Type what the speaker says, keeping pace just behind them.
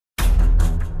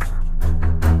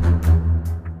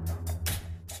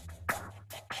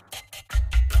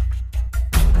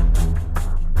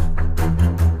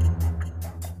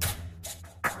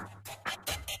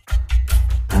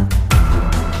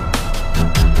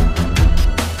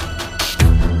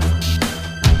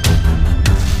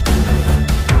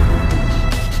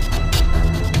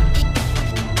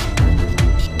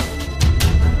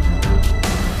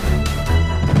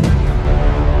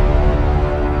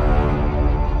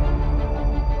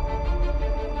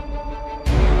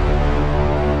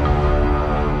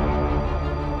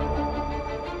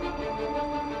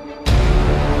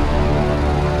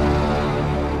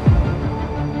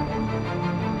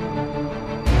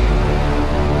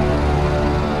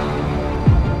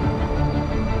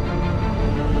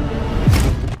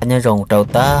nhớ rồng trâu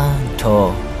ta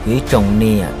thò quý trồng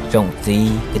nè trồng gì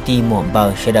cái tim muộn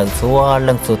bờ sẽ đằng xua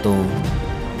lưng xua tù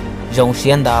rồng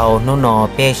xiên đào nó nọ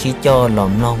pe xí cho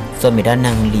lỏm long rồi mình đã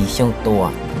năng lì xong tua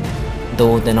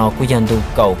tu từ nó cũng dần tu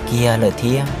cầu kia lợi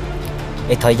thiê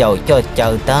để thời giàu cho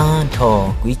chờ ta thò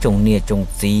quý trồng nè trồng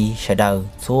gì sẽ đằng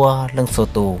xua lưng xua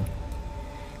tù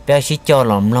pe xí cho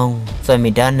lỏm long rồi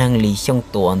mình đã năng lì xong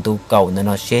tua tu cầu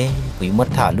nó sẽ quý mất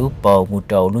thả lúc bầu một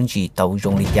trâu luôn chỉ tàu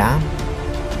rồng lì giá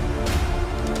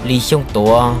lì xong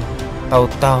tua tàu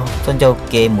tàu con châu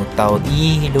kê một tàu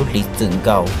y lúc lì dựng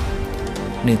cầu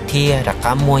nửa thia đã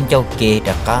cá muôn châu kê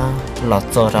đã cá lọt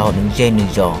cho rau nửa dê nửa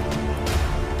giò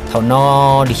thầu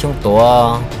no lì xong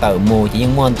tua tàu mù chỉ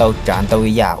những muôn tàu tràn tàu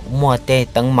dạo mua tê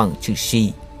tăng mặn chữ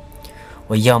xì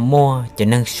và giờ mua chỉ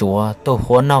năng sủa tôi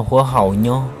hóa nào hóa hậu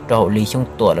nhó rồi lì xong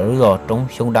tua là rồi trống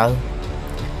xuống đỡ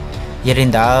gia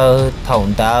đình đã thầu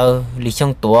đã lì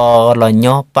xong tua là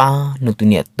nhó ba nửa tụi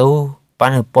nhẹ tu ba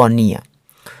nửa pon nè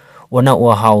วันนั้น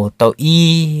ว่าเขาตัวอี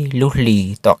ลุลี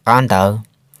ตัวการเตอ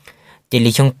เจ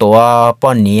ลิชงตัวป้อ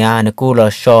นเนี่ยนึกูเรา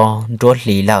ชอนรถ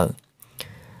ลีเลย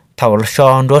ถ้าเราชอ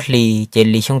นรถลีเจ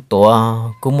ลิชงตัว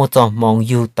กูมัวจอมองอ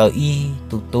ยู่ตัวอี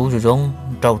ตุตุร้อง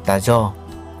เราตาจอ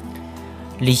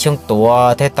ลิชงตัว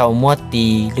แท้ตัวมัวตี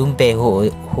ลุ่มเป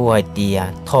หัวเตีย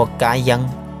ทอกายัง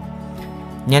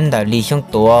ยันแต่ลิชง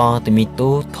ตัวตัวมี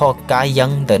ตู้ทอกายั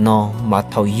งแต่นอมา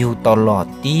เท่าอยู่ตลอด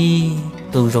ตี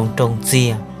ตูร้องตรงเสี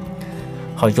ย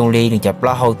họ dùng ly đừng chập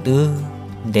lá hậu tứ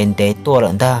đền tế tua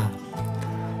lợn ta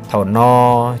thầu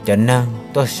no chẳng năng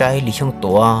tôi say lì trong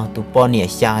tua tôi po nhẹ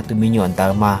xa tôi mi nhuận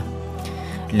tờ mà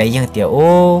lấy dân tiểu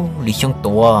ô lì trong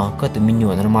tua có tôi mi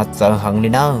nhuận nó mà sợ hận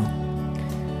lên đâu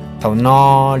thầu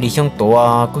no lì trong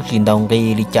tua có chuyện đồng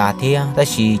kỳ lì trà thế ta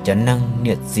chỉ chẳng năng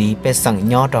nhiệt gì bé sẵn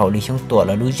nhỏ rồi lì trong tua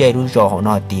là lúa dây lúa giò họ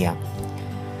nói tiệt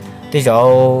thế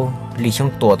rồi lì trong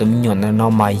tua tôi mi nhuận nó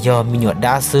mà do mi nhuận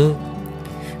đá xứ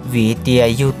vì tia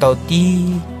yêu tàu tí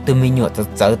từ mình nhọ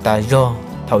tự ta do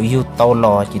thầu yêu tàu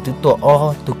lò chỉ từ tua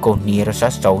o từ cổ nhẹ ra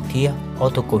sát sầu thía o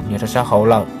từ cổ nhẹ ra sát hậu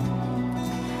lợn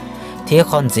thế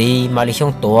còn gì mà đi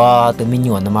trong tua từ mình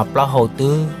nhọ nó mà plá hậu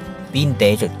tứ pin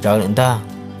tệ rồi trời nữa ta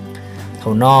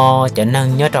thầu no chẳng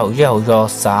năng nhớ đầu rau rò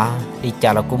xả đi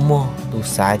chả là cũng mua từ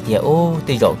xả tia ô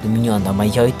từ rậu từ mình nhọ là mày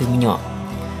chơi từ mình nhọ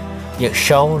việc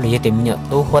sâu là từ mình nhọ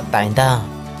tu khoát tài ta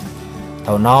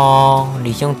thầu no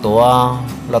đi trong tua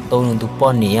là tôi đừng tụt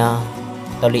pon nè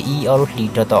tao đi y ở lì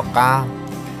cho tọt ca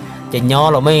chỉ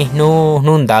nhớ là mấy nu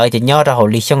đợi chỉ nhớ ra họ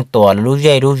đi trong tua là lú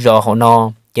dê lú giò họ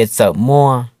no chỉ sợ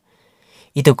mua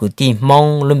ít tôi cứ tìm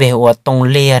mong luôn bị họ tông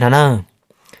lia nè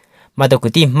mà tôi cứ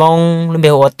tìm mong luôn bị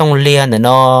họ tông lia nè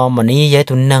nó mà ní giấy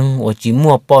tôi nâng ở chỉ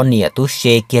mua pon nè tôi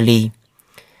xe kia li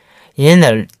nên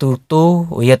là tu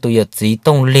ở giờ tôi giờ chỉ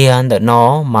tông lia nè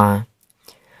nó mà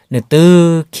nữ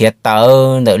tư khía tờ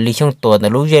nữ lý trong tuổi nữ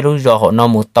lúc dây lúc giò họ nó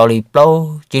một tàu lì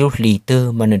plau chỉ lúc lì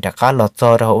tư mà nữ đã cá lọt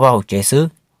cho ra họ vào chế xứ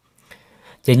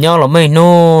chỉ nhau là mấy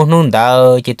nô đã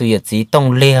chỉ tụi giật gì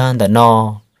tông lia đã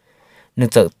nó nữ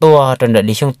tự tua trong đợt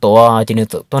lý trong tuổi chỉ nữ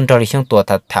tự tuân cho lý trong tuổi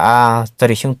thật thà cho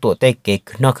lý trong tuổi tây kế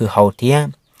nóคือhậu thiên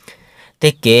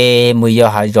tây kế mùi giờ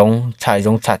hải rong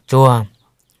chả chua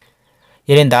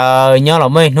cho nên đã nhau là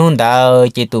mấy đã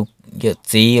chỉ tụi giờ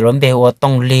gì lớn bé hoa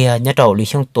tông lia nhớ đầu lý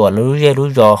trong tuổi lú dê lú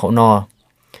giò họ nọ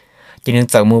chỉ nên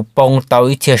sợ mù bông tàu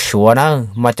ít chia sủa đó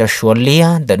mà cho sủa lia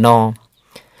để nọ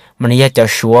mà bây giờ cho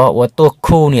sủa và tua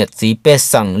khu nhiệt gì bé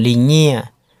sẵn lì nhia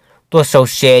tua sâu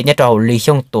xe nhớ đầu lý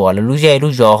trong tuổi lú dê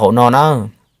lú giò họ nọ đó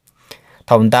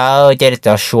thằng ta chơi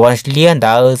cho sủa lia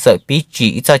ta sợ bí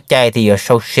chỉ cho chạy thì ở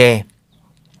sâu xe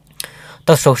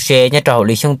tua sâu xe nhớ đầu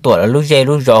lý trong tuổi lú dê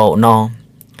lú giò họ nọ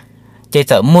chỉ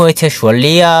sợ mưa chơi sủa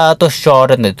lia tôi so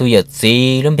ra để tôi giật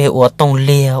gì lúc bé uo tông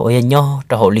lia ôi nhó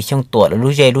ra hồ lia trong tuổi là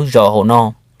lú dê lú giò hồ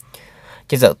no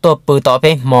chỉ sợ tôi bự tỏ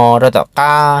bé mò ra tỏ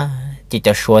cá chỉ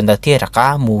cho sủa là thiệt là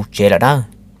cá mù chế là đó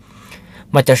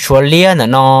mà cho sủa lia là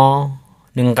nó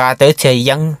đừng cá tới chơi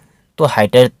dân tôi hãy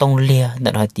để tông lia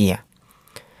là nói tiệt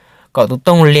còn tôi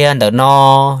tông lia là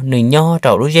nó đừng nhó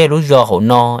ra lú dê lú giò hồ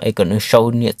no ấy còn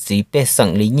sâu nhiệt gì bé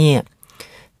sẵn lý nhẹ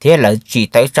thế là chỉ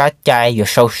tới trái chai rồi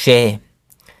sâu xe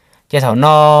cho thảo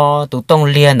nó tụ tông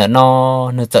liên ở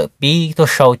nó sợ bí tôi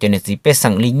sâu cho nên gì bé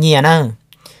sẵn lý nhẹ nữa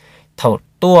thảo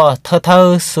tua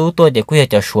thơ số tua để quy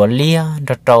cho số lia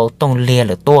rồi trâu tông lia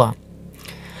là tua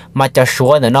mà cho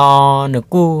số nữa nó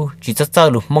cu chỉ cho chơi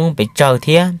được mong bị chơi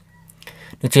thế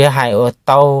được chơi hai ở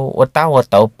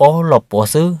tàu bó lọp bó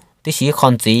xứ tí chỉ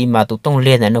còn gì mà tụ tông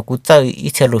liên này nó cứ chơi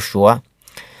ít chơi được số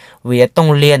vì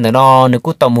tông liên nó nếu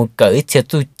cứ tàu một cỡ chưa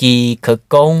tu chi khởi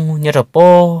công như là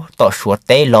bố tỏ sủa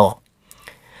té lò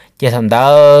chỉ thằng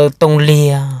đó tông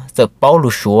liên giờ bao lú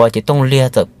xúa chỉ tông lia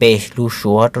giờ bê lú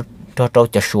xúa cho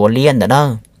cho xúa liên đó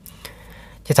đó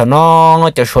chỉ thằng nó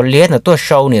cho xúa liên là tôi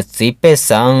sâu nè chỉ bê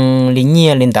sang liên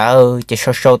nhia liên đạo chỉ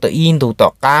sâu tự in đủ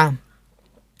tọt ca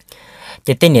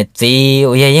chỉ tên nè chỉ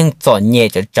ôiยังchọn nhẹ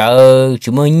cho chờ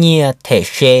chú mới nhia thể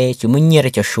xe chú mới nhia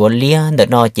cho xúa liên đó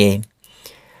nó chỉ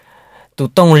tụ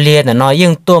tông liên là nóยั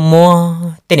งtua mua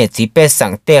tên nè chỉ bê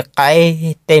sang tê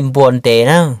cái tên buồn tê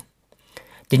nữa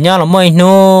chỉ nhớ là mấy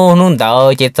nô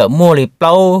đào chỉ sợ mua lì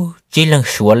bao chỉ lần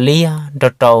sủa lia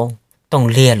đợt đầu tông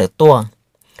lia là tua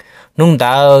nung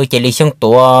đào chỉ lì xong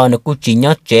tua nó cũng chỉ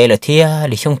nhớ chế là thia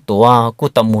lì xong tua cũng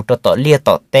tầm một tọt lia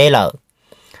tọt té là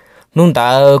nung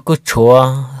đào cũng chua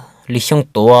lì xong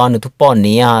tua nó thu bỏ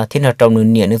nia thế nào trong nó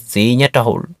nia nó gì nhớ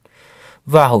trâu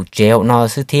và hậu chế hậu nó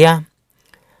sư thia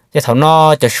chỉ thằng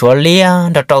nó chỉ sủa lia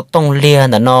đợt đầu tông lia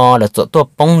là nó là chỗ tua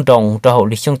bông đồng cho hậu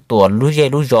lì xong tua lú dê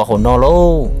lú giò hậu nó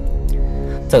lô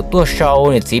giờ tua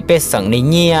sâu này chỉ biết sẵn này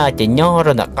nhia chỉ nhỏ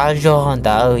rồi là cá giò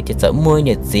ta ơi chỉ sợ mui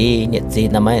nhiệt gì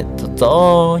là mấy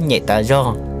chỗ nhẹ ta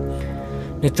giò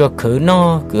nếu cho khử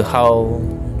nó cứ hậu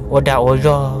ô đào ô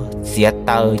giò xịt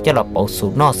tờ cho là bảo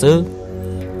sụp nó xứ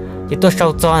chỉ tua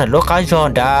sâu cho là lúc cá giò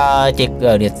đã chỉ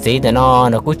ở nhiệt gì là nó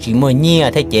cũng chỉ mui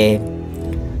nhia thế chị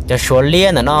cho số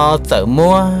liên là nó sợ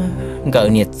mua gỡ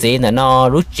nhiệt gì là nó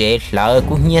rút chế lỡ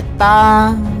cũng nhiệt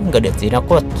ta gỡ nhiệt gì nó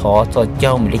có thọ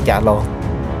cho mình đi trả lo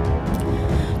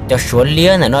cho số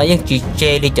liên là nó những chỉ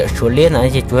chế đi cho số liên là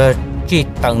chỉ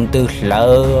tầng từ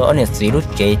lỡ ở nhiệt gì rút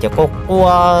chế cho có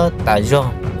qua tại do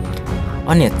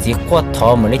ở nhiệt gì có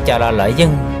thọ mình đi trả là lại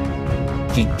nhưng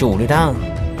chỉ chủ đi đó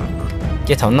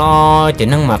chỉ thằng nó chỉ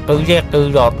nâng mặt cứ rét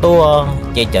cứ giò tua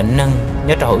chỉ chẳng nâng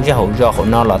nhất là hậu giò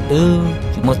nó là tứ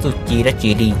một số chi đã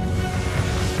chỉ đi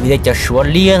bây giờ cho số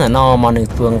liên là nó mà được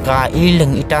chuồng cá ý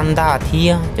lưng ý tan đa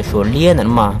thia cho số liên là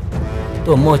mà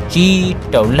tôi mua chi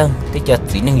đầu lưng thì cho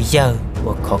chỉ nâng giờ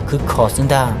và khó xứng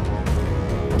đa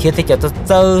khi thì cho tôi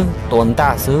chơi tuần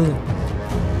ta xứ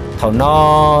thầu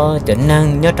nó cho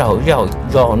nâng nhớ trầu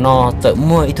giò nó tự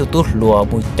mua ít tốt lùa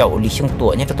một chậu đi xong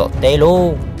tuổi nhớ tọt té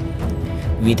luôn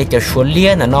vì thế cho số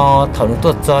liên là nó thầu nó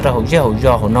tốt cho ra hậu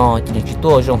giò nó chỉ được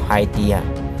tôi trong hai tia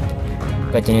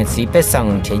cái chuyện sĩ biết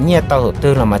rằng thế nhẹ tao đầu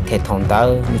tư là mà thể thòng tao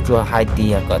như chua hai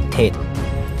tia có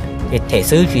thể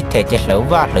xứ chỉ thể chết lẩu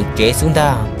và lẩu chế xuống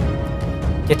ta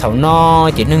cái thầu nó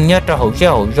chỉ nâng nhất ra hậu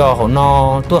giò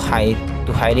nó tôi hay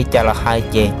đi trả là hai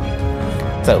chè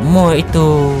sợ mua ít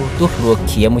tôi luộc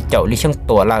khía một chậu đi xong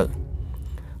tổ lại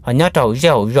họ nhớ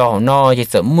hậu giò nó chỉ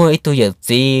sợ mua ít tôi giờ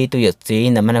gì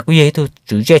là mà nó cứ vậy tôi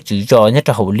chữ giò nhất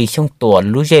là hậu ly xong tổ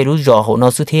lú giò hậu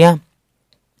nó xứ thế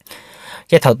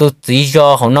cái thầu tôi chỉ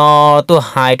do họ nó tôi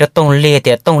hại cho tông lia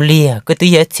thì tông lia cái thứ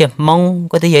gì xem mong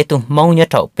cái thứ gì tôi mong nhớ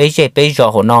thầu bây giờ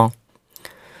họ nó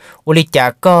uli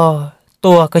chả có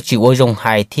tôi cái chịu dùng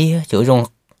hại thì chịu dùng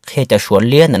khi cho số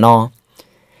lia là nó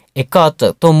cái có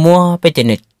tự tôi mua bây giờ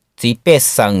này chỉ bé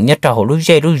sẵn nhớ thầu lúc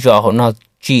giờ họ nó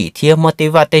chỉ thiếu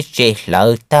motivate chế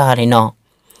lỡ ta này nó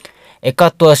cái có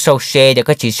tôi sâu xe thì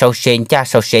có chỉ sâu xe cha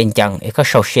sâu xe chẳng cái có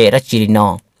sâu xe đó chỉ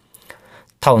nó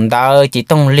thằng ta chỉ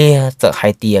tông lia sợ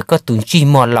hải tía có tuần chi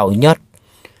mò lẩu nhất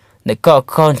để có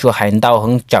con chùa hải đào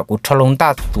hứng chảo của cho lông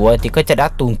ta chùa thì cóจะđã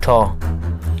tuần cho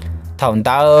thằng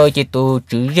ta chỉ tu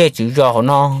chữ giò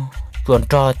nó chuồn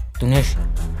cho tụi này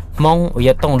mong ở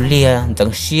giờ tông lia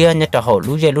chẳng xia nhất là hậu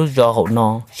lú giò hậu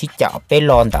nó xí chảo bé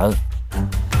lon ta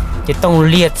chỉ tông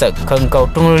lia sợ cần cầu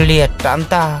tông lia trán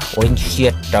ta ôi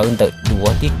xia trơn tự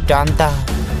đùa thì trán ta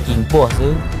chính bùa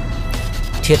xứ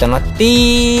chia tao nó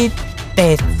tí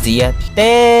tê gì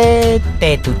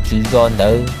tê tụ chữ giòn đó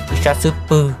sát sư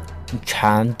bự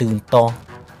chán từ to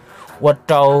quạt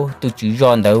trâu tụ chữ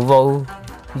giòn đó vô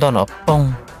đó nó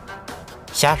bông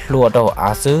sát lùa đầu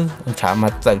á sư chả mà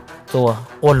giật tua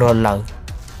ô lò lờ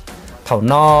thầu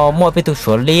nó mua bên tụ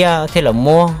số lia thế là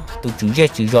mua tụ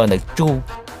chữ giòn được chu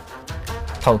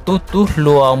thầu tú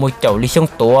lùa một chậu ly xong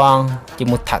tuang chỉ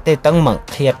một thả tê tấn mặn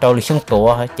thì trâu ly xong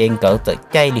tua trên cỡ tự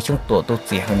chay ly xong tua tụ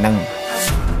gì hàng năng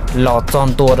lò tròn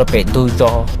tua đã bị tôi do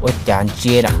ôi chán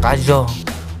chia đã cá do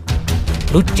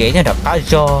lúc chế nha đã cá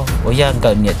do ôi giang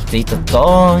gần nhật gì tự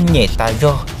có nhẹ ta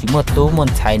do chỉ một tú muốn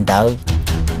xài đỡ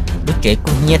lúc chế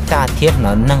cũng nhẹ ta thiết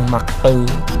nó năng mặc tư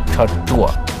cho chùa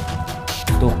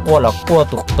tụ qua là qua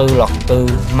tụ tư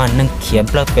mà nâng kiếm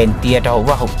là bền tia đầu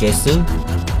vào học chế xứ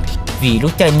vì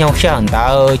lúc chơi nhau sang ta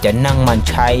ơi chả năng màn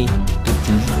chai tụ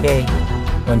chữ ghê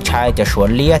màn chai chả số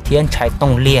lia thiên chai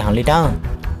tông lia hàng lý đó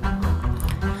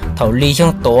thầu ly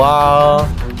trong tổ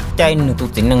chay nữa tụ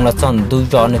tính năng là son tụ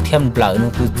gió nữa thêm lợn nữa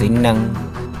tụ tính năng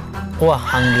qua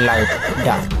hàng lợn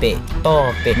đã bể to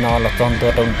bể nó là son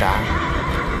tua đông trả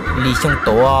ly trong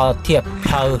tổ thiệp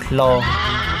thơ lo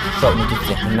sợ nó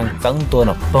chỉ năng tấn tua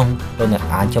nó bông rồi nó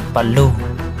ăn cho ba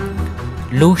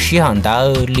lu xí hàng đã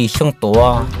lì xong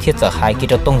tua thiết giờ hai cái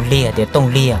đó tông lia để tông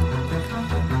lia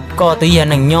có tự nhiên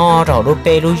năng nho rồi đôi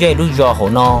pe đôi dây đôi giò hổ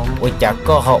nó ôi chả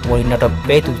có họ ôi nó đôi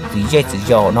pe tụi tự dây tự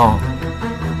giò nó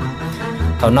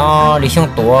thằng nó lì xong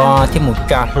tua thêm một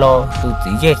trà lo tụi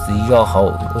tự dây tự giò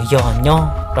hổ ôi giò nho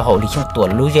rồi hổ lì xong tua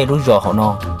đôi dây đôi giò hổ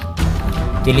nó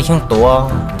thì lì xong tua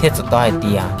thiết giờ tao hay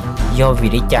tiệt do vì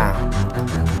đấy chả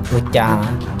ôi chả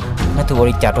nó tụi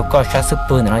đi chả đâu có sát sức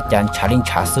bự nó chả trả linh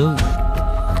trả xứ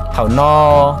thầu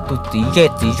nó tụi tí dễ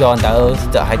tí giòn đã ở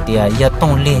giờ hai tia giờ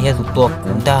tông lia giờ tụi tua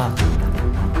cũng ta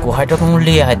của hai đứa tông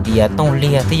lia hai tia tông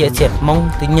lia thì giờ xếp mông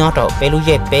thì nhớ rồi bé lúa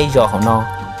dễ bé giò họ nó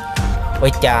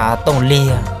ôi cha tông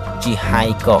lia chỉ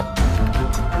hai cậu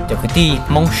cho cái tí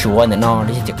mông sủa nữa nó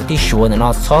để cho cái tí sủa nữa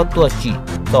nó sáu tua chỉ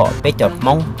tỏ bé chọt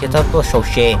mông cho tao tua sầu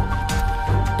xe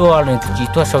tua là chỉ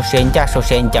tua sầu xe cha sầu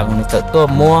xe chẳng sợ tua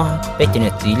mua bé chỉ là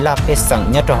chỉ là bé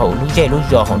sẵn nhớ cho hậu lúa dễ lúa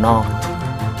giò họ nó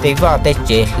thế vào tay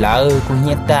chế là cũng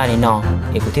nhận ta này nọ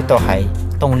để có thể tàu hay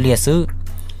tông lia xứ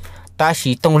ta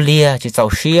chỉ tông lia chỉ tàu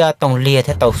xia tông lia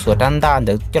theo tàu sửa đan đan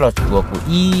được cho là chùa của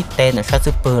y tên là sát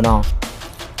super nọ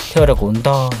theo đó cũng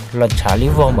to lần trả lý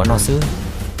vong bọn nó xứ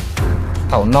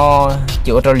thầu no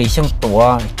chịu cho lý xong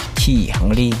tua chỉ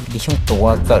hàng lý xong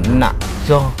tua giận nặng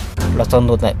do là trong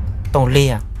đột này tông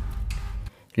lia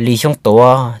lý xong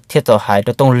tua theo tàu hay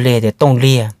cho tông lia để tông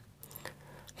lia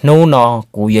nô nó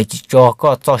cụ giờ chỉ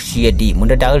cho xia đi muốn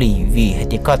đỡ lì vì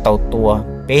thì có tàu tua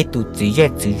bé tụt chỉ dễ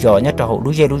chỉ giò nhất cho hậu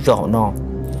lúa dễ lúa giò nó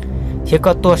thì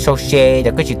có tua sầu xe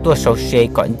và có chỉ tua sầu xe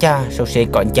còn cha sầu xe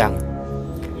còn chẳng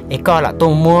ấy có là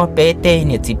tôi mua bé tê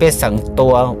này chỉ bé sẵn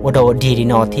tua ở đầu đi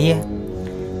nó thế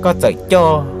có phải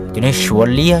cho nên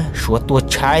sủa tua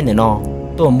trái nữa nó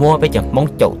tôi mua bé chẳng mong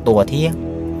chậu tua thế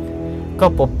có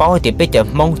bộ bao thì bé chẳng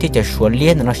mong thì chẳng sủa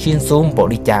liên nó xin xuống bộ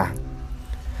đi trà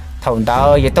thầu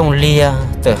đó giờ tông lia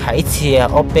giờ hãy chia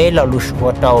ốp bé là lúa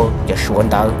sủa đầu giờ sủa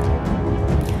đó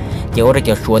giờ đây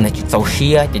giờ sủa này chỉ tàu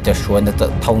xia giờ sủa này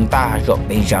tự thòng ta rồi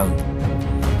bây giờ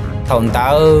thầu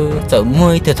đó giờ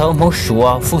mới từ thâu món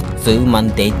sủa phút giữ mạnh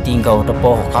để tiền cầu đó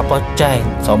bỏ khắp bao trái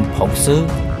xong hồng sứ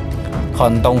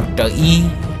còn tông trở y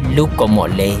lúc có một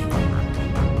lệ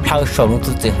thao sầu nó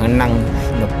tự tự hàng năng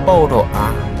nó bao đồ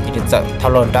thì được giờ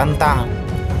thao lo đan ta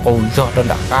ôi do đơn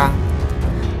đặc ca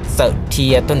sợ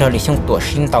thì tôi nói lý xong tuổi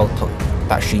sinh tàu thôi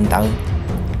ta sinh tàu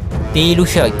tí lúc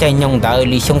sợ chạy nhông ta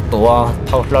lý xong tuổi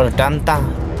thầu lo đan ta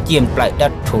chiếm lại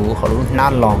đất thủ họ lúc nát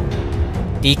lò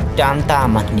tí đan ta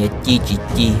mà nhớ chi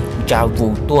trao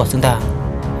vụ tua xứng ta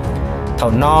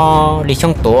thầu nó lý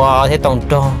xong tuổi thế tổng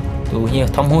cho tụi nhiều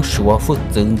thông hôn sủa phút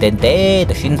dựng đến tế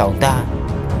để sinh tàu ta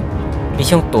lý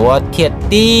xong tuổi thiệt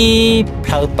tí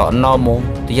phao tỏ nó muốn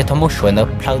tụi giờ thông hôn sủa nó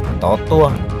phao tỏ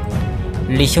tua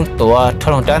lý xong tua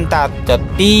thằng lòng trán ta cho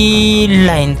tí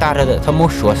lên ta rồi thằng muốn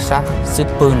sửa sát sức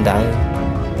bươn đã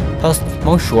thằng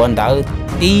muốn sửa đã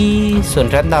tí xuân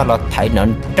trán ta là thấy nó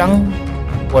trắng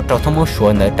và trong thằng muốn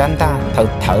sửa nữa trán ta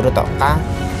thở rồi tỏ cá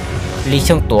lý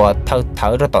xong tua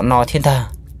thở rồi tỏ no thiên ta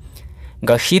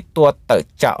gã ship tua tự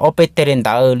trả opet lên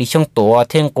đã lý xong tua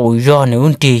thiên cùi do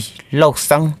nếu chỉ lâu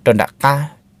xăng rồi đặt cá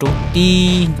chú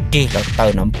tí là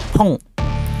tờ nó phong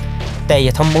đây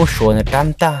là thằng muốn sửa nữa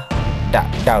trán ta đã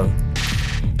đầu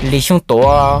lý xong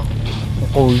tổ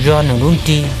cô do nó luôn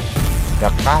đi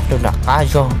đặt cá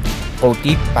do cô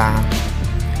tí bà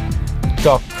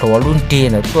cho thua luôn đi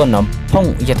là tôi nó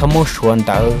phong giờ thằng mua xuân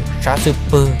tới sát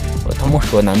super ở thằng mua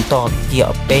xuân nó to kia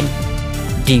ở bên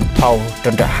đi phao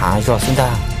trong đó hạ do sinh ra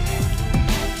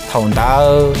thằng ta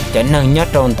chẳng năng nhất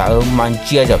trong ta mang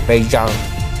chia được bây giờ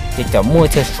thì cho mua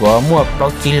theo số mua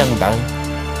bao chỉ lần tới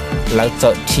lại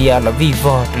sợ chia là vi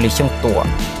vò lý xong tổ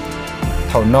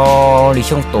thầu nó đi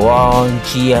trong tổ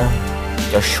chia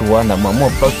cho xua là mở một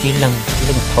bao chí lưng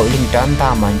thổi lưng trán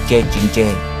ta mà chê chuyện chê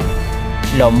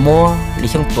lò mua đi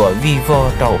trong tổ vi vo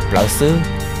đầu lão xứ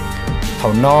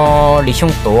thầu nó đi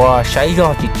trong tổ sấy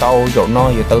do chỉ tàu dầu nó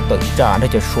rồi tự trả để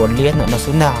cho xua liên nó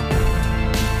xuống nào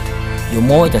dù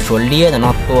mua cho xua liên là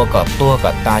nó tua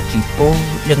cả ta chỉ cố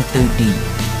lưng tư đi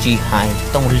chỉ hai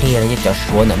tông lia để cho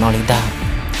xua nó lên ta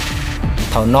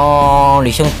thầu nó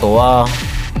đi trong tổ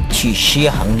chỉ xia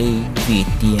hàng ly vì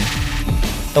tiền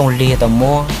tông lia tao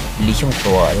mua lý trong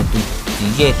tổ để tụi chỉ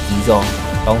dễ chỉ giò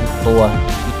tông tua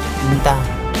chúng ta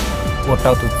một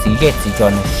tàu tụi chỉ dễ chỉ giò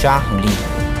nó xa hàng ly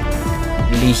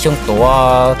lý trong tổ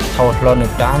thâu lo được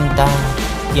đan ta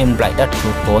chiếm lại đất chủ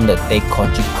tổ được tây khó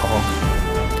chỉ khó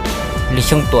lý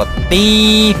trong tổ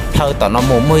tí thâu tao nó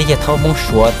mồm mới giờ thâu muốn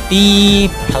sủa tí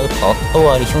thâu tao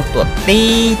tua lý trong tổ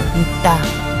tí ta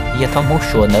giờ thâu muốn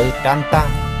sủa nơi đan ta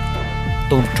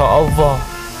tụi trọ vò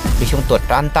đi xong tuột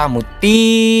trán ta một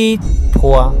tí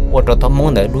thua của trò thâm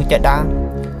mong để đuôi chả đá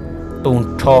tung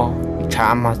cho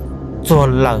chả mà cho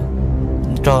lờ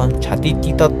cho chả tí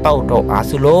tí tao đồ á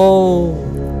sư lô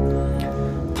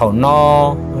thầu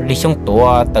nó đi xong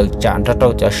tuột từ chán ra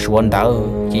đâu chả xuống đỡ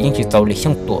chỉ những chỉ tàu đi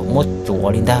xong tuột một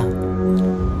chùa đi ta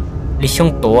đi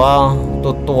xong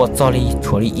tuột cho đi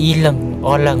chùa đi y lần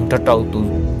o lần ra đâu tụi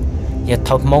giờ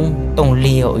thâu mong tông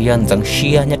liều dần dần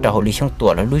xia nhất là họ lý trong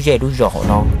tuổi là lúi dê lúi giỏ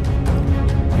nó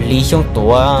lý trong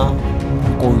tuổi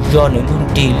cùi do nữa luôn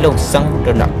đi lâu xăng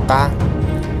rồi nặng ta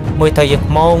mỗi thời gian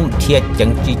mong thiệt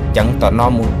chẳng tỏ nó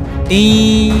một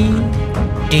tí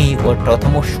đi của trò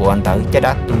thâu một số tới cho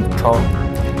đã tung cho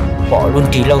bỏ luôn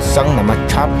đi lâu xăng là mà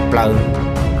chắp lời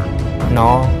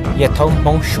nó giờ thâu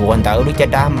mong số tới đối cho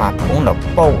đã mà cũng là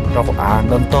bao rồi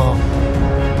non to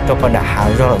cho con đã hạ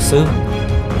rõ xứ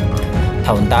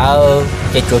thầu ta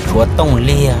chạy chúa tông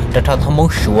lia đã thao thông mong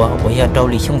sủa với giờ đâu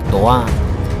lý trong tua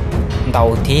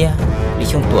đầu thía lý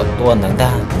trong tua nữa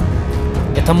ta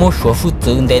để thông mong sủa phụ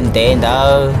tử đen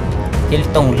đó cái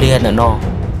tông lia nữa nó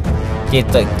chỉ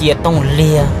tới kia tông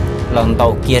lia lần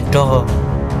đầu kia cho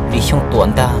lý trong tua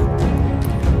ta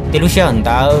thì lúc sau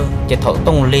ta chạy thầu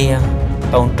tông lia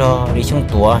tông cho lý trong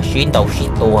tua xí đầu xí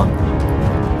tua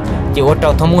chỉ có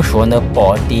trâu thông muốn xuống nữa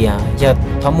bỏ tiền giờ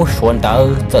thông muốn xuống đỡ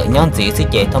tự nhon gì sẽ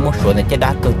chạy thông muốn xuống này cho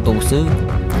đã cực tù sư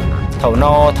thầu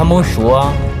no thông muốn xuống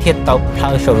thiết tàu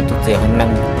thay sầu tụt dễ hơn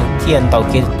năng thiên tàu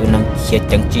kia tụi năng kia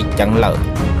chẳng chỉ chẳng lợi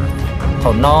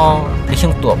thầu no đi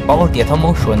trong tuổi bao tiền thông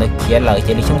muốn xuống này kia lợi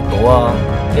chỉ đi trong tuổi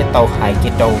cái tàu hai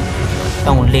cái trâu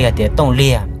tông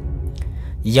lia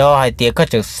do hai tiền có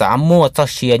chừng sáng mua cho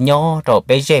xia nhỏ rồi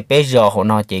bây giờ họ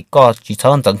nó chỉ có chỉ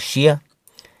hơn tầng xia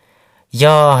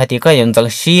do hai thì có những tầng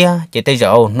xia chỉ tới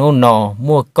giờ nó nọ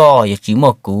mua co giờ chỉ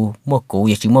mua cũ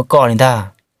giờ chỉ mua co nên ta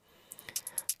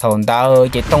thằng ta ơi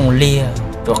chỉ tông lia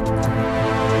được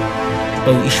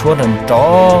từ số lần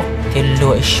chó thì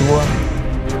lưỡi số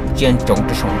trên trồng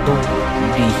cho sống tu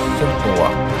đi trong tuổi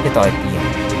cái tỏi tiền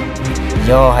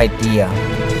do hai tiền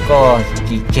có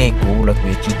chỉ chê cũ là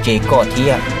vì chỉ chê co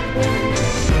thia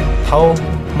thâu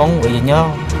mong vậy nhá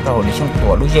rồi đi trong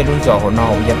tuổi lúc dây lúc giò nó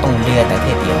giờ tông lia tại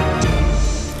thế tiền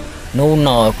nô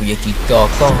nọ của chỉ cho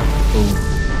con từ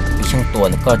trong tuổi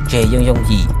nó có chơi giống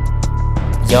gì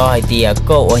do thì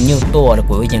có ở nhiều tuổi là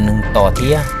của những nâng tỏ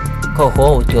thía có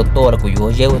khổ chiều tuổi là của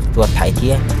vua rêu chuột thải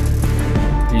thía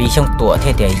lý trong tuổi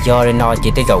thế thì do nó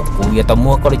chỉ tới dầu của giờ tao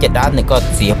mua có cái đá này có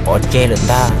gì bỏ chơi lần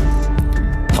ta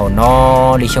thầu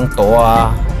nó lý trong tuổi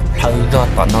hơi do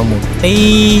tao nó một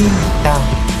tí ta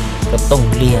cái tông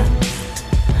lia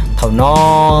thầu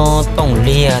nó tông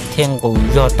lia thiên của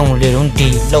do tông lia luôn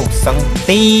đi lâu sáng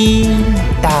tí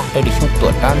ta đây đi trong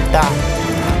tuổi ta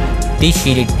tí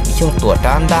xí đi trong tuổi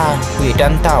ta vì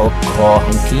ta ở khó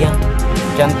hàng kia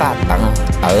ta tặng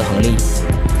ở hàng ly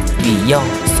vì do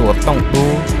số tông tu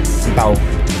tàu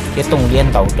cái tông liên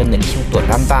tàu trên đến trong tuổi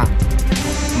ta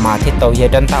mà thế tàu giờ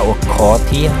ta ở khó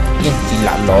thía nhưng chỉ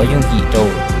là nói những gì đâu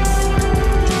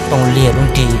tông lia luôn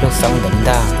đi lâu sáng đến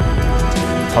ta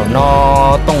thầu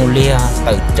nó tông lia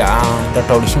tự trả cho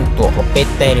trâu đi xuống tuổi của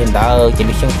pt lên đã chỉ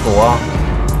đi xuống tuổi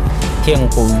thiên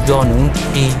của do những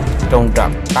đi trong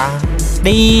trạm ta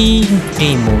đi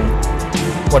mù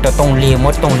qua cho tông lia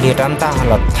mỗi tông lia đan ta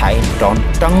là thái tròn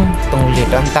trắng tông lia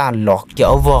đan ta lọt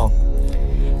dở vò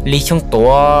đi xuống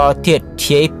tuổi thiệt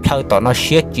chế theo tỏ nó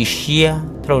xía chỉ xía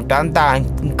rồi đan ta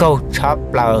câu chắp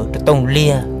lờ cho tông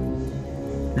lia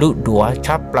lũ đũa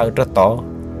chắp lờ cho tỏ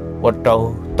qua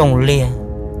trâu tông lia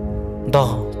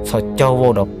đó sao cho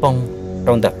vô đó bông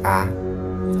trong đợt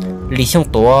lý xong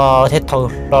tuổi thế thôi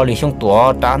lo lý xong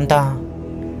tuổi đàn ta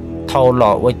thâu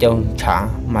lọ với chồng trả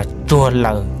mà chua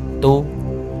lời tu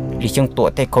lý xong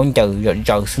tuổi thế không chờ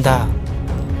giờ xin ta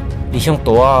lý xong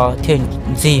tuổi thiên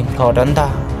gì thọ đàn ta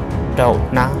đầu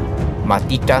ná mà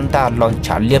tí đàn ta lon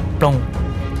trả liếp trong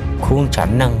khung trả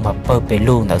năng mà bơ bề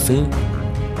luôn là xứ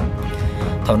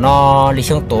thầu nó lý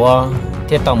xong tuổi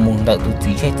thế tao muốn đợi tụi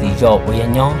gì hay gì rồi với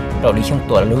nhau rồi đi trong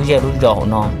tuổi lúa dê lúa giò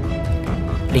nó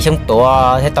đi trong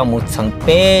tuổi thế tao muốn thằng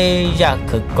bé ra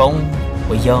khởi công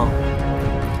với do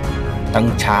tăng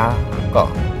trả có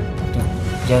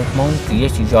giờ mong chỉ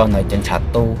chỉ do này chân trả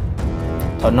tu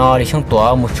thọ nó đi trong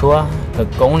tuổi một số khởi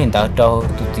công liền tạo cho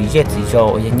tụi gì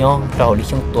rồi với nhau rồi đi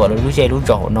trong tuổi lúa dê lúa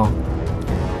giò nó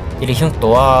chỉ đi trong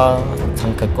tuổi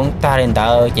thằng khởi công ta liền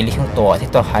tạo chỉ đi trong tuổi thế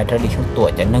tao hai ra đi trong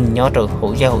tuổi cho nâng nhớ rồi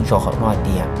hỗ trợ họ nói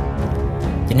tiền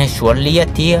cho nên xuống lia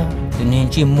tia cho nên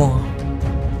chỉ mua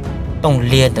tông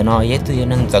lia từ nó vậy tôi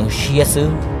nên dẫn xia xứ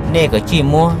nè cái chỉ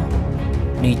mua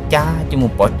đi cha chỉ một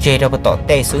bỏ chê ra cái tỏ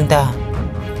tê xứ ta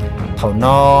thầu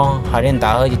nó hai đến ta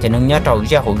ơi cho nên nhớ trầu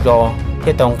ra hỗ trợ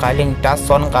thế tông cái lên trát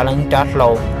xoắn cái lên trát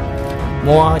lâu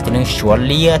mua cho nên xóa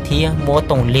lia thì mua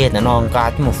tông lia là nó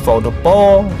cả một phổ đồ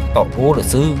bó tỏ bố được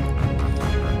sư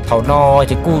thầu nó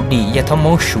chỉ cú đi và thao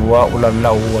món xóa là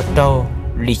lâu ở đâu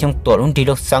lì trong tuổi lúc đi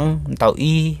lúc sáng tàu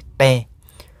y tè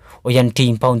ôi dân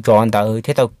trình phong tròn tàu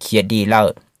thế tàu kia đi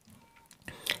lợ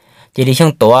chỉ đi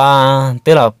trong tuổi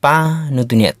tức là ba nơi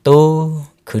tụi nhẹ tu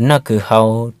cứ nó cứ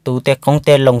hậu tu tè công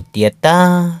tè lồng tiệt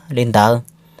ta lên tàu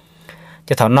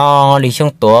cho thằng nó đi trong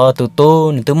tuổi tu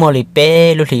tu mua lì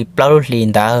bé lúc lì bao lúc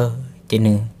lì tàu chỉ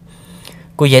nữa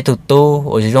cô dạy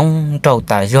tu ở trong trâu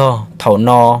tà do thầu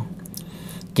nó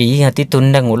chỉ là tí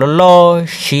tuần đang ngủ lo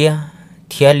xia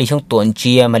thì lì trong tuần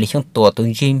chia mà lì trong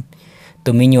tuần chim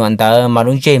tụi mình nhọn tờ mà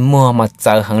đúng chơi mua mà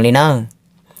sợ hàng lên nữa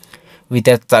vì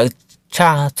ta sợ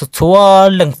cha chúa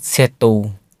lần xe tù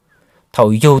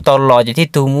thầu dù tao lo cho tí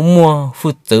tu muốn mua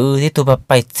phụ tử tí tu bà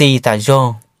bài gì ta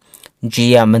do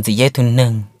chia mình chỉ dễ tuần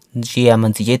nâng chia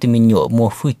mình chỉ dễ tụi mình nhọn mua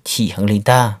phụ chỉ hàng lên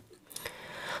ta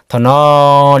thầu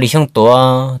nó lì trong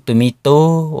tuần tụi mình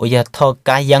tu ở nhà thọ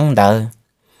cá dân đờ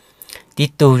tí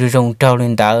tu rồi rong trâu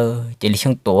lên tờ chỉ lì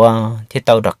trong tuần thế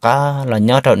tàu đặc cá là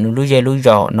nhớ trâu núi dây núi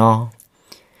giò nó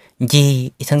gì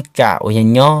ít thằng trả ở nhà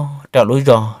nhớ trâu núi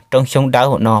giò trong sông đá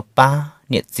của nó ba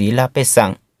nhiệt gì là bê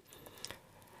sẵn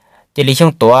chỉ lì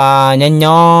trong tuần nhớ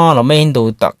nhớ là mấy hình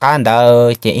đồ đặc cá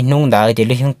đờ chỉ in nung đờ chỉ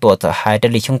lì trong tuần sợ hai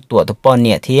lì trong tuần tụi bọn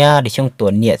nhiệt thì lì trong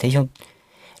tuần nhiệt thế trong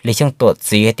lì trong tuần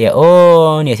gì thì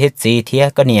ô nhiệt thế gì thì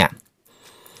có nhiệt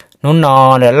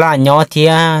nó là nhỏ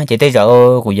thia chỉ tới giờ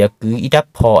của giờ cứ ít đắp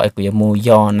họ của giờ mùa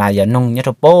gió này giờ nông nhớ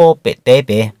bố bể té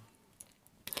bể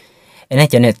anh ấy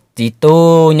cho nên chỉ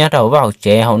tu nhớ đầu vào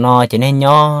trẻ hậu nó cho nên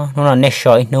nhỏ nó là nét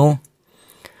soi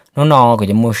nó của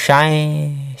giờ mùa sai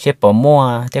sẽ bỏ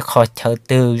mua thế khó chờ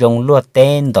từ dùng lúa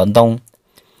tên đòn đông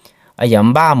ở giờ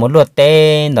ba một lúa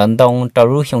tên đòn đông trâu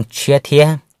rú xong chia thia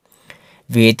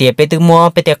vì tiệp bé từ mua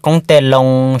bé tiệp công tê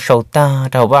lông sầu ta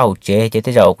đầu vào chế chế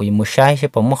tới dầu của một sai sẽ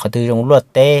bỏ một khẩu từ trong luật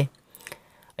tê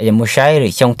giờ một sai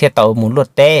rồi trong thiết tàu một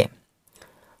luật tê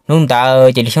nung ta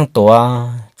chỉ đi trong tổ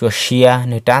chùa xia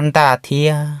nơi trán ta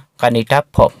thia cái này đáp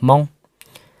phộp mông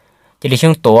chỉ đi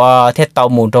trong tổ thiết tàu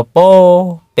một đồ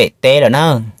bố bể tê là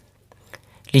nè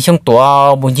đi trong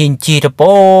tổ một nhìn chi đồ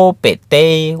bố bể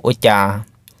tê ôi chà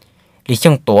đi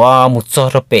trong tổ một số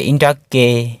đồ bể in ra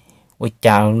kê ôi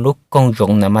chào lúc con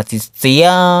rụng này mà chỉ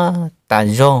xía ta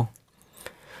do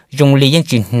dùng lý dân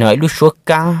chỉ nói lúc số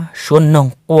cá số nông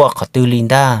qua khỏi tư linh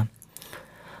ta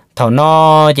thảo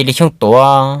nó chỉ đi trong tổ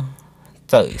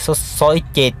tự số sói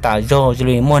chê ta do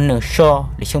rồi muốn nở so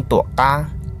đi trong tổ cá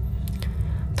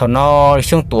thảo nó đi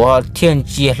trong tổ thiên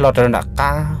chia lo ra đã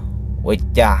cá ôi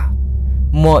chà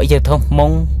mỗi giờ thông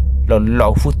mong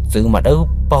lẩu phút giữ mà đâu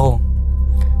bao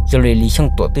rồi đi trong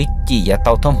tổ tới chỉ là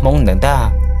tàu thông mong nữa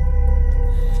ta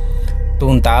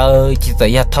tuần ta chỉ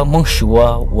tới nhà thăm mong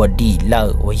xua và đi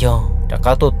lợ và do đã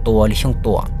có tua đi trong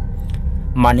tua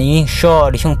mà ní so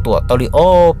đi trong tua tao đi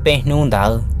ô bên nung ta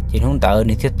chỉ nung ta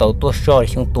ní thiết tàu tua so đi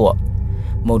trong tua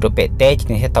một đồ bể té chỉ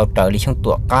thiết tàu trở đi trong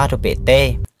tua cá đồ bể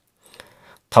té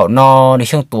thảo no đi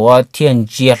trong tua thiên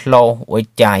chia lâu và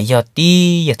chạy giờ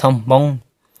tí giờ thăm mong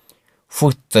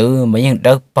phụ tử mấy những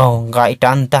đợt bao gãi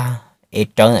tràn ta để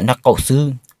trở nên nó cầu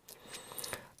sư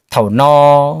thảo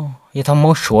no như thằng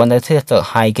mong xuống đấy thế giờ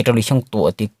hai cái trong trong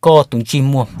tuổi thì có tung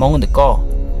chim mua mong được có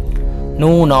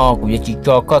nu nó cũng chỉ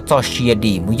cho có cho xia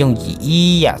đi mới dùng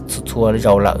gì à thua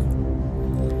rồi lợ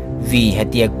vì hai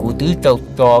tia cú tứ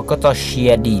cho có cho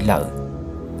xia đi lợ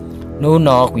nu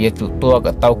nó cũng chủ tua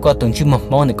cái tàu có tung chim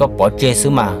mong được có bỏ chơi xứ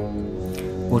mà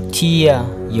cú thia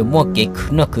giờ mua cái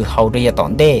nó cứ hậu đây là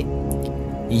tỏn đê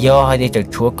do hai tia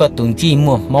chúa có tung chim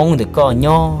mua mong được có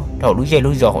nho đầu lúa dây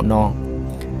lúa giò nó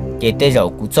cái tế dầu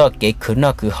cũng cho cái khứ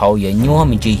nó cứ hậu giờ nhua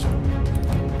mình gì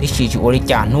thì chỉ chủ đi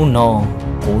trả nu nó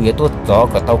cũng giờ tôi cho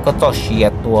cả tao có cho xìa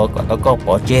tua cả tao có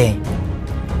bỏ chê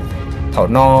thảo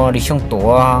nó đi trong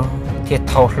tua thì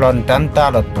thảo lần tránh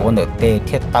ta là tua nợ tê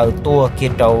thì tao tua kia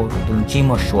đâu từng chi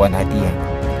một số này đi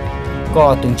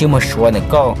có từng chi một số này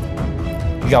có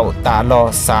dầu ta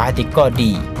lo xá thì có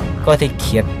đi có thể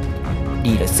khiết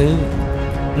đi là xứ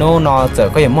nó giờ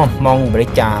có những mong với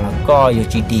trà là có nhiều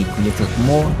chỉ đi của nhiều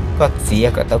mua có gì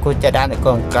cả tao có cha đá để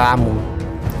con cá mua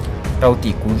đầu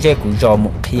thì cũng dễ cũng giò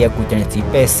một kia cũng chẳng chỉ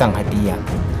bê sang hạt đi à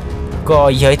có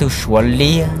giới thu số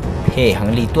lia hệ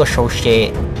hàng ly tua sâu xe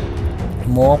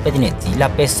mua cái này chỉ là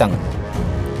bê sang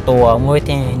tua mỗi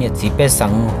thế này chỉ bê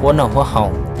sang huấn nào huấn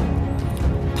hậu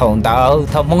thằng đạo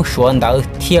thằng mong xuống đạo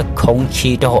thiết không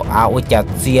chỉ cho họ áo chặt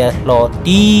chia lo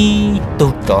đi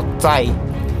tu trọ chạy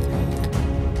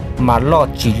mà lo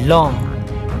chỉ lo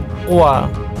qua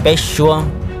bé xuống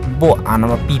bộ nó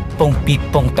mà pi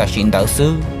bông tại xin đạo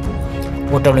sư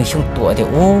một trong lịch xong tuổi thì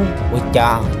ôi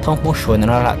cha thông một số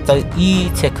nó là tới y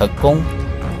sẽ khởi công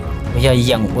bây giờ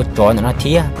dần một trò nó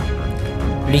thía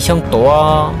lịch xong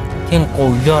tuổi thiên cổ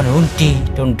do nó đi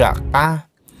trong rạc á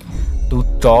tụ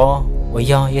trò bây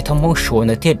giờ thông một số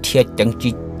nó thiết thiệt chẳng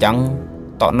chỉ chẳng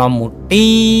tỏ nó một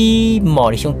tí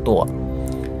mò lịch xong tuổi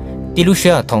tí lúc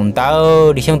xưa thằng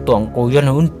tao lịch xong tuổi cổ do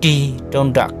nó đi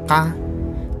trong rạc á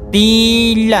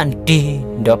tí lan đi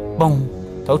đập bông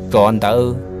thấu tròn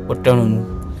tao một trong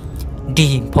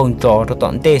đi phong trò cho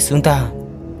tận tê xuống ta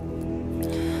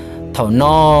thầu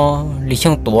no lý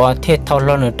trong tuổi thế thầu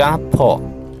lo nữa đã phò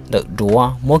đợi đúa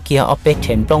mỗi kia ở bên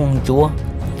trên trong chúa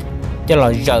cho là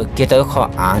giờ kia tới khó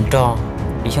án cho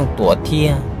lý trong tuổi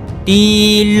thia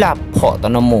đi lạp phò tao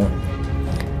nó mù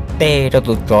tê cho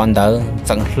tụi tròn đỡ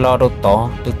chẳng lo đâu tỏ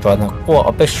tụi tròn là qua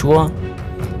ở bên xuống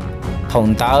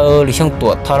thằng ta lý trong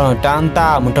tuổi thao là trang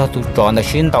ta muốn cho tụi tròn là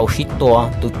xuyên tàu xí tuổi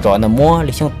tụi tròn là mua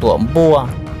lý trong tuổi mua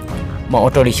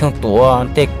mọi trò lý trong tuổi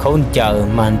tết không chờ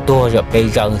màn tua rồi bây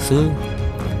giờ xứ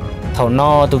thầu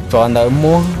no tụi tròn là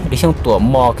mua lý trong tuổi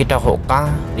mò cái trò hộ cá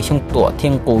lý trong tuổi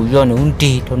thiên cụ do nó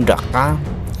đi thôn rạc cá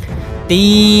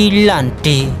tí làn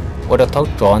đi của đó thấu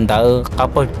tròn đã cá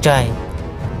bơi trai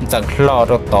chẳng lo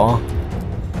đâu tỏ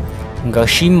gỡ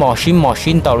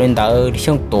xin tàu lên đỡ đi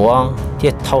trong tuổi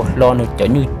thiết thâu lo nó cho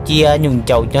như chia nhung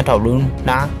châu cho thầu luôn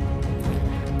ná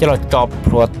cho là chọc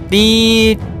ruột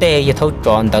tí tê cho thâu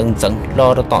tròn tận dẫn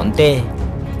lo nó tọn tê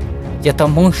cho thâu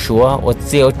muốn sủa ở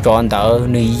siêu tròn đỡ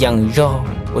nơi dần do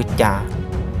ôi cha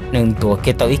nâng tuổi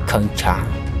kia tao ít khẩn trả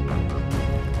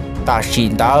ta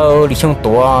xin đỡ đi trong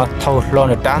tuổi thâu lo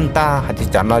nó trán ta hay thì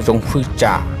chẳng nó dùng phi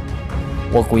trả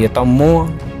của cô tao mua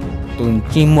tụi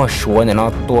chỉ mua sủa này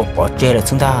nó tua bỏ chê là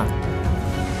chúng ta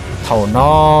thầu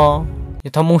nó thì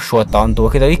thằng muốn sủa tòn tua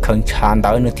khi tới khẩn tràn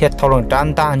đỡ nữa thiết thâu lòng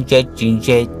trán ta chê chuyện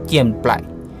chê chiêm lại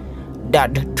đã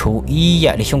được chủ ý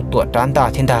vậy để trong tuổi trán ta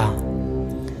thiên ta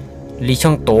lý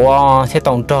trong tuổi thế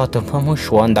tổng cho từ phong muốn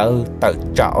sủa đỡ tự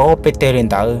cháu pt lên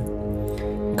đỡ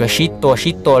cái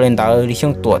xí tua lên đỡ lý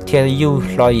trong tuổi thiết yêu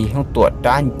loi trong tuổi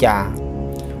trán già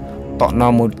tọt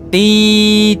nó một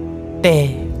tí tê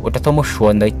của ta thông một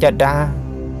số nơi cha đa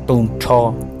tồn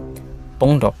cho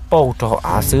bông đỏ bao cho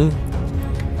á xứ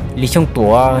lý trong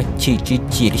tuổi chỉ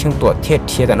lý trong tuổi thiết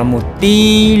là nó một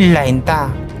tí lạnh ta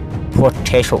một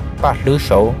thế số ba lứa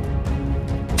số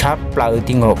chắp lại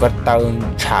thì ngồi cái tàu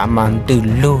trả màn từ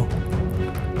lưu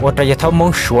của ta thông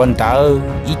một số ta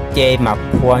ít chê mà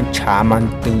quan trả màn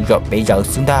từ rồi bây giờ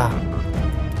xuống ta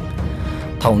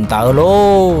thông tàu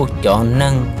lô cho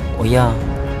năng ôi ya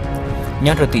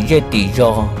nhớ rồi tỷ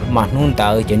do mà luôn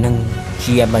tạo cho nên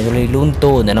chia mà rồi luôn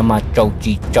tôi để nó mà trâu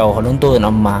chỉ trâu họ luôn tôi nó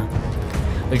mà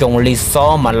dùng lý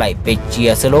do mà lại bị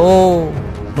chia sẻ lô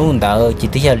luôn tạo chỉ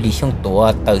thấy là lý trong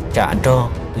tuổi tự trả cho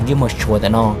tự nhiên một số để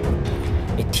nó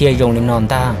thiê dùng lên non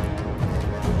ta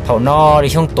thầu no lý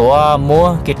trong tuổi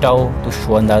mua cái trâu tôi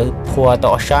xuống đỡ phua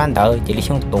tỏ san đỡ chỉ lý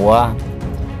trong tuổi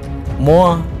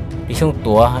mua lý trong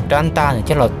tuổi trán ta thì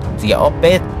chắc là dẻo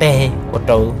bét tê của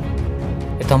trâu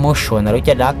tao muốn sửa nó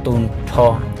cho đã tuôn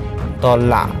thò to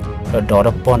lạ rồi đó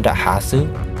là bọn đã hạ xứ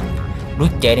lúc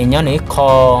chạy thì nhớ này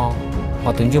kho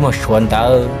họ tưởng như mà sửa ta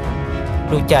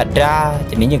lúc chạy ra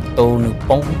chỉ nên những tù nước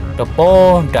bông rồi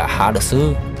bọn đã hạ được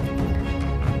xứ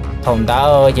thằng ta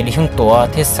chỉ đi trong tuổi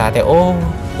thế xa thì ô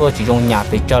tôi chỉ dùng nhà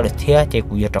để cho được thế chỉ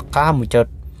cũng cho cá một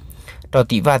cho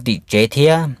tỷ và tỷ chế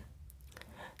thế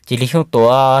chỉ lý trong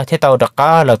tuổi thế tàu đặc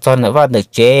cá là cho nữa và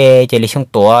được chế chỉ lý trong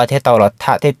tuổi thế tàu là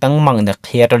thả thế tăng măng được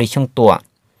kia cho lý trong tuổi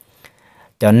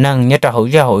cho năng nhất là hỗ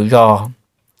trợ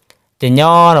thì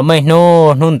nhỏ là mấy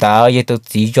nôn tạo vậy tụi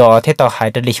chỉ cho thế tàu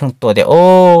hai cho lý trong tuổi để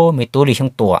ô mấy tuổi lý trong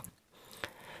tuổi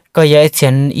có giá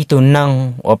tiền ít tụi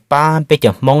năng ở ba bây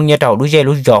giờ mong nhớ đầu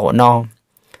lúc giò nó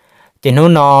thì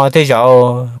nó thế giờ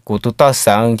của tụi tao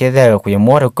sợ thế là của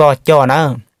mua được có cho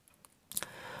nó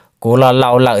cô là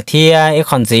lão lợi thia ấy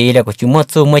còn gì là của chúng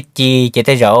mất su mất chi chỉ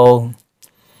tới rồi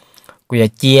của nhà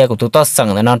chia của tụi tao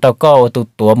sẵn là nó tao có tụi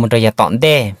tụi một thời gian tọn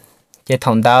đê chỉ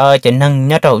thằng ta chỉ nâng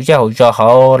nhớ đầu cho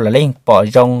họ là lên bỏ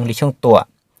rong đi trong tụa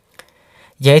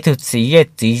giấy thực sĩ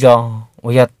chỉ do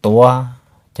ôi ya tụa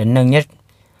chỉ nâng nhất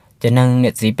chỉ nâng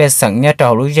nhất gì bé sẵn nhớ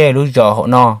đầu lúc giờ họ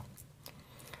nó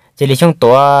chỉ đi trong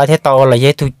tụa thế tao là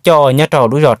giấy thực cho nhớ đầu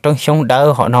lúc giờ trong sống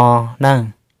đỡ họ nó nè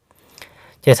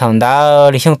chỉ thằng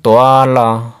đó đi trong tuổi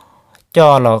là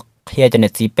cho là khi cho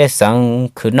nên chỉ biết sang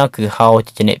cứ nó cứ hậu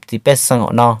cho nên chỉ biết sang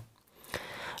họ nó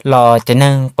là cho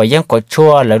nên có dân có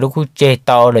chua là lúc chơi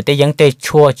tàu là tới dân chơi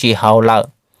chua chỉ hậu là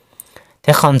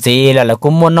thế không gì là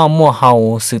cũng mua nó mua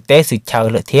hậu sự tế sự chờ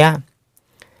là thế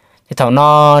thì thằng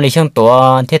nó đi trong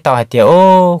tuổi thế tao hay tiêu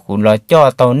cũng lo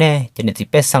cho tao nè cho nên chỉ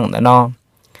biết sang đó nó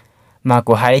mà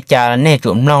của hai cha nè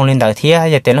trộm long lên đầu thía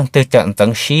giờ tiền lăng tư trận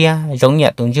tận xia giống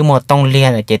như tụi chứ một tông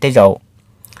liền là chế tới rồi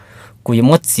của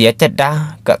một xía chết đã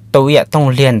cả tôi ya tông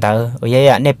liền đó ở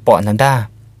đây nè bọn thằng ta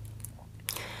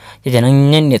cho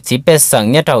nên nhân nhiệt chỉ biết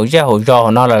sang nhất đầu ra hồi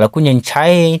rò nó là cũng nhân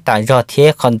trái tại do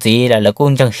thế còn gì là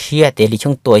cũng chẳng xia để đi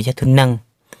trong tuổi cho thương năng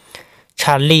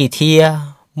Charlie thía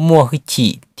mua cái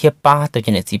chỉ thiếp ba tôi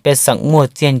cho nên chỉ biết sang mua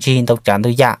tiền gì đâu chẳng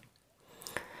tôi dạ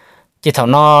chỉ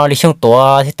thằng nó đi trong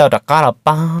tuổi thì tao đặt cá là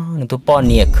ba tôi bỏ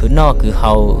nhiệt cứ nó cứ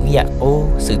hầu dạ ô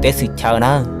sự tế sự chờ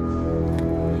nó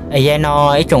ấy nó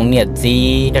ấy trồng nhiệt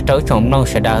gì đã trâu trồng nông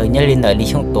sẽ đời nhớ lên đời đi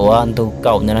trong tuổi tôi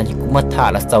cầu nên là chỉ cũng mất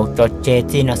thả là sầu cho chê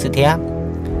chi nó sự thế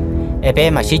ấy bé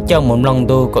mà chỉ cho một lần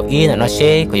tôi có ý là nó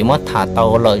sẽ có mất thả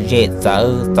tàu lợi dễ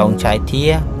dở dòng trái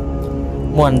thía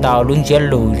muôn tàu luôn chế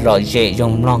lùi lợi dễ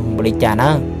dùng lòng b리 chả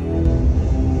nó